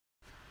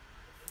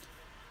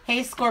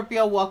Hey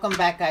Scorpio, welcome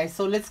back guys.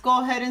 So let's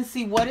go ahead and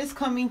see what is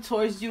coming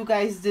towards you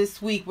guys this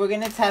week. We're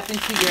going to tap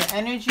into your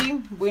energy.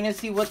 We're going to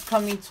see what's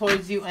coming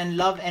towards you in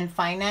love and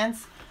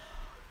finance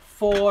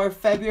for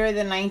February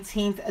the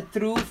 19th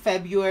through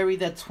February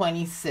the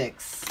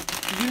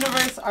 26th.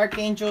 Universe,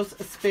 archangels,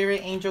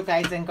 spirit, angel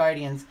guides, and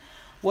guardians.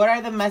 What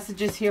are the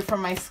messages here for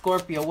my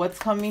Scorpio? What's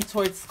coming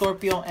towards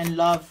Scorpio in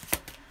love?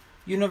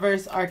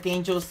 Universe,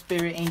 archangels,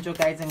 spirit, angel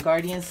guides, and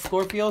guardians.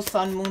 Scorpio,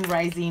 sun, moon,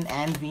 rising,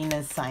 and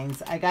Venus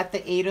signs. I got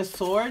the 8 of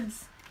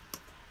swords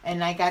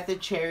and I got the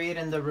chariot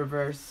in the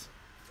reverse.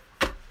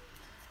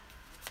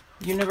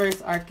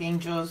 Universe,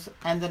 archangels,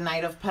 and the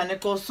Knight of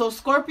Pentacles. So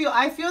Scorpio,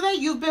 I feel that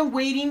you've been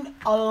waiting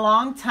a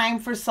long time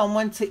for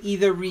someone to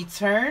either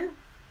return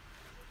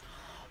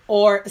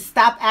or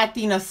stop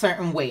acting a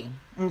certain way.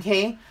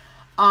 Okay.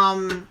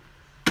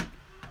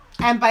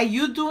 And by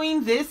you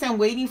doing this and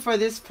waiting for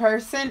this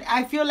person,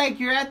 I feel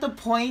like you're at the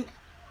point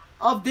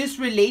of this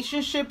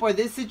relationship or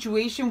this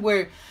situation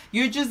where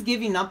you're just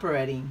giving up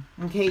already.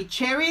 Okay,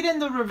 Chariot in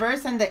the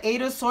reverse and the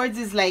 8 of Swords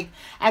is like,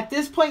 at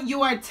this point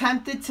you are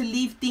tempted to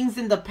leave things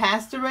in the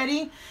past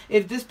already.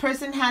 If this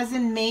person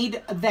hasn't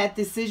made that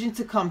decision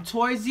to come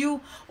towards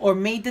you or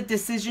made the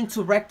decision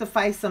to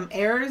rectify some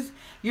errors,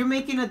 you're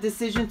making a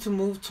decision to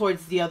move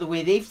towards the other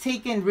way. They've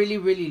taken really,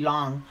 really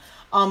long.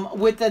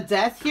 With the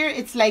Death here,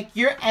 it's like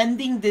you're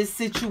ending this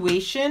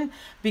situation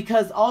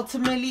because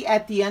ultimately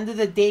at the end of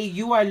the day,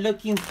 you are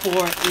looking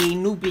for a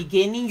new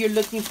beginning. You're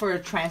looking for a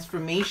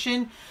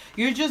transformation.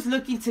 You're just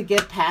looking to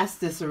get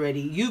past this already.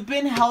 You've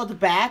been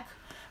held back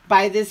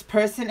by this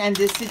person and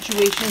this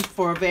situation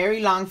for a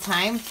very long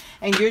time.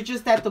 And you're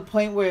just at the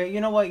point where,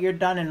 you know what, you're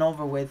done and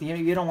over with.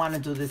 You don't want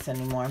to do this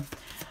anymore.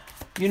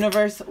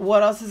 Universe,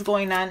 what else is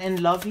going on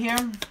in love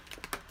here?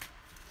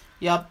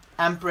 Yep,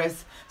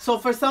 Empress. So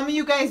for some of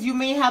you guys, you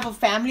may have a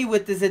family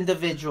with this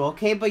individual,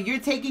 okay? But you're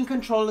taking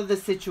control of the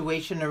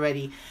situation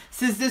already.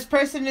 Since this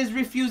person is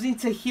refusing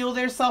to heal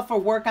themselves or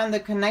work on the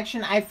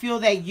connection, I feel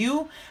that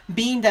you,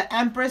 being the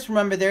Empress,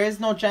 remember there is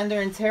no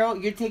gender in tarot,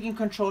 you're taking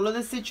control of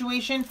the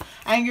situation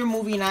and you're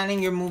moving on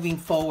and you're moving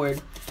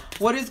forward.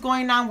 What is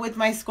going on with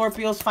my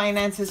Scorpio's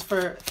finances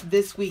for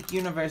this week?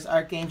 Universe,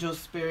 archangels,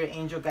 spirit,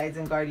 angel guides,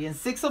 and guardians.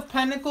 6 of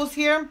Pentacles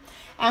here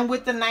and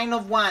with the 9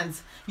 of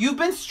Wands. You've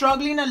been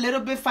struggling a little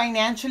bit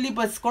financially,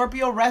 but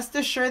Scorpio, rest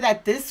assured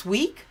that this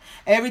week,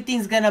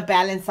 everything's going to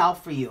balance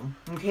out for you,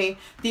 okay?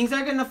 Things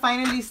are going to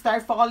finally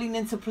start falling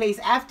into place.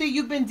 After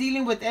you've been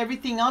dealing with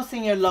everything else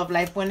in your love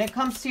life, when it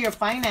comes to your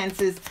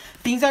finances,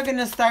 things are going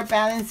to start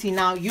balancing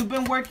out. You've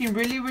been working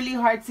really, really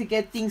hard to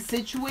get things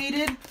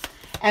situated,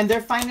 and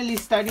they're finally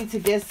starting to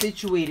get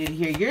situated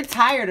here. You're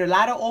tired, a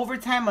lot of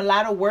overtime, a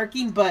lot of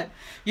working, but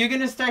you're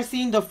going to start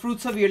seeing the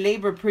fruits of your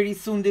labor pretty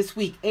soon this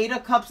week. 8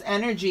 of Cups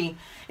energy.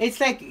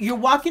 It's like you're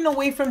walking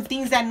away from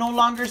things that no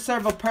longer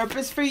serve a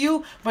purpose for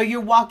you, but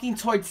you're walking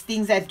towards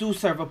things that do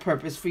serve a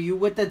purpose for you.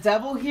 With the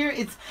Devil here,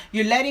 it's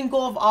you're letting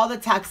go of all the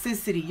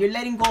toxicity. You're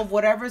letting go of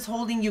whatever's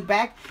holding you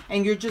back,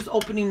 and you're just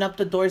opening up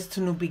the doors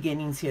to new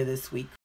beginnings here this week.